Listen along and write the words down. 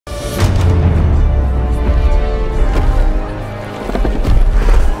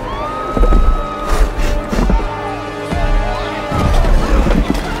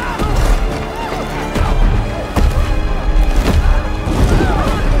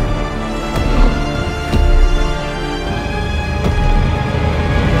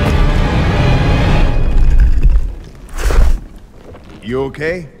You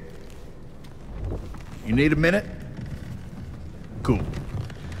okay? You need a minute? Cool.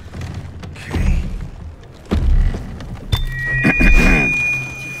 Okay.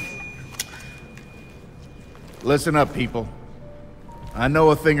 Listen up, people. I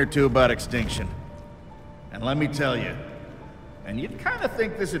know a thing or two about extinction. And let me tell you, and you'd kind of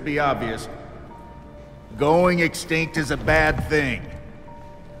think this would be obvious, going extinct is a bad thing.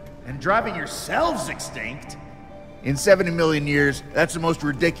 And driving yourselves extinct? In 70 million years, that's the most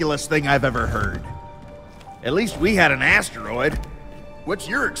ridiculous thing I've ever heard. At least we had an asteroid. What's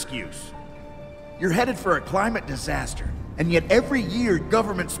your excuse? You're headed for a climate disaster, and yet every year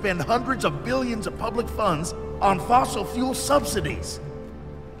governments spend hundreds of billions of public funds on fossil fuel subsidies.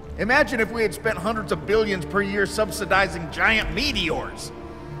 Imagine if we had spent hundreds of billions per year subsidizing giant meteors.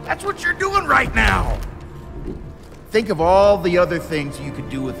 That's what you're doing right now. Think of all the other things you could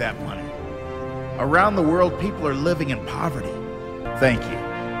do with that money. Around the world, people are living in poverty. Thank you.